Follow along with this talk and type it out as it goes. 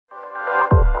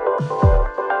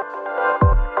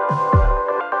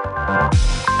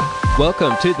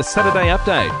Welcome to the Saturday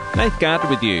Update. Nath Gardner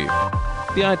with you.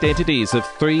 The identities of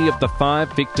 3 of the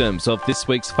 5 victims of this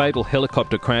week's fatal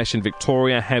helicopter crash in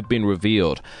Victoria have been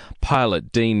revealed.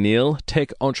 Pilot Dean Neal,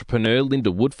 tech entrepreneur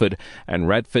Linda Woodford, and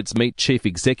Radford's Meat Chief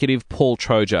Executive Paul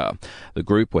Troja. The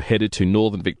group were headed to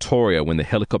northern Victoria when the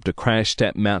helicopter crashed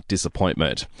at Mount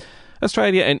Disappointment.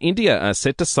 Australia and India are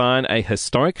set to sign a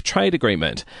historic trade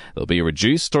agreement. There'll be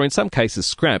reduced or in some cases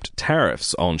scrapped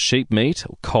tariffs on sheep meat,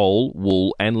 coal,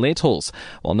 wool and lentils,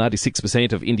 while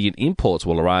 96% of Indian imports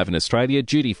will arrive in Australia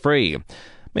duty-free.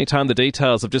 Meantime, the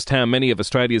details of just how many of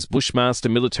Australia's Bushmaster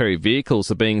military vehicles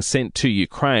are being sent to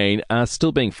Ukraine are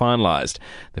still being finalised.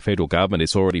 The federal government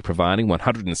is already providing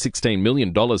 $116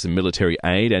 million in military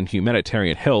aid and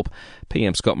humanitarian help.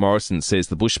 PM Scott Morrison says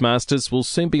the Bushmasters will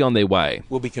soon be on their way.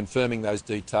 We'll be confirming those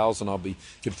details, and I'll be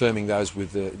confirming those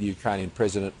with the Ukrainian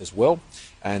President as well,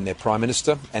 and their Prime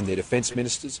Minister and their Defence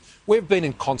Ministers. We've been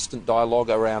in constant dialogue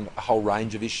around a whole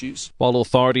range of issues. While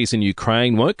authorities in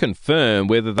Ukraine won't confirm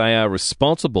whether they are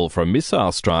responsible for a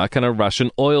missile strike on a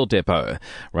Russian oil depot.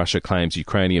 Russia claims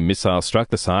Ukrainian missiles struck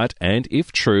the site and,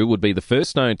 if true, would be the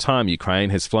first known time Ukraine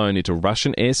has flown into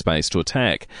Russian airspace to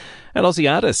attack. And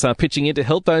Aussie artists are pitching in to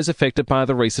help those affected by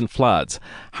the recent floods.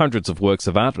 Hundreds of works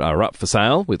of art are up for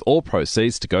sale, with all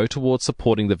proceeds to go towards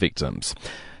supporting the victims.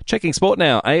 Checking sport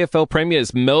now. AFL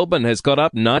Premiers Melbourne has got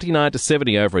up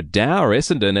 99-70 over a dour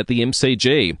Essendon at the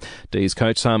MCG. D's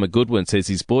coach Simon Goodwin says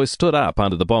his boys stood up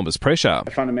under the Bombers' pressure.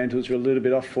 The fundamentals were a little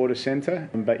bit off forward to centre,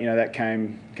 but that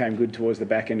came good towards the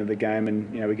back end of the game,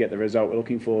 and we get the result we're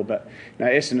looking for. But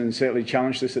Essendon certainly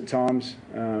challenged us at times.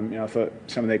 I thought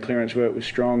some of their clearance work was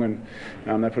strong,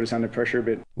 and they put us under pressure a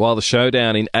bit. While the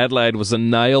showdown in Adelaide was a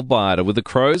nail biter, with the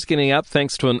Crows getting up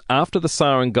thanks to an after the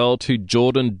siren goal to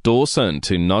Jordan Dawson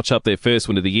to notch up their first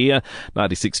win of the year,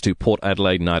 96 to Port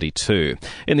Adelaide 92.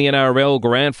 In the NRL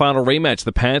Grand Final rematch,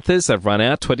 the Panthers have run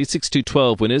out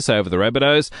 26-12 winners over the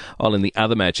Rabbitohs, while in the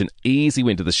other match an easy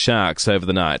win to the Sharks over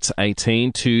the Knights,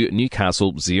 18 to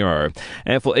Newcastle 0.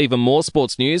 And for even more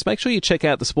sports news, make sure you check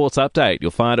out the Sports Update.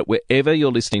 You'll find it wherever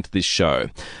you're listening to this show.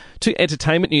 To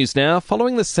entertainment news now.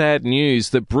 Following the sad news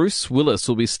that Bruce Willis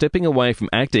will be stepping away from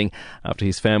acting after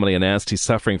his family announced he's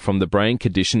suffering from the brain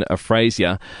condition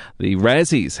aphasia, the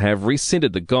Razzies have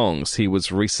rescinded the gongs he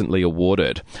was recently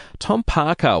awarded. Tom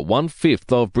Parker,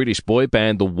 1/5 of British boy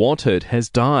band The Wanted, has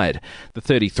died. The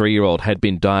 33-year-old had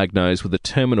been diagnosed with a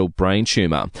terminal brain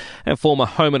tumour. And former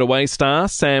Home and Away star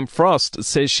Sam Frost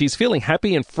says she's feeling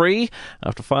happy and free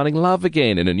after finding love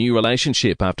again in a new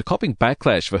relationship after copping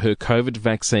backlash for her COVID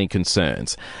vaccine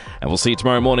concerns. And we'll see you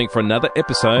tomorrow morning for another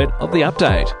episode of The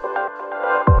Update.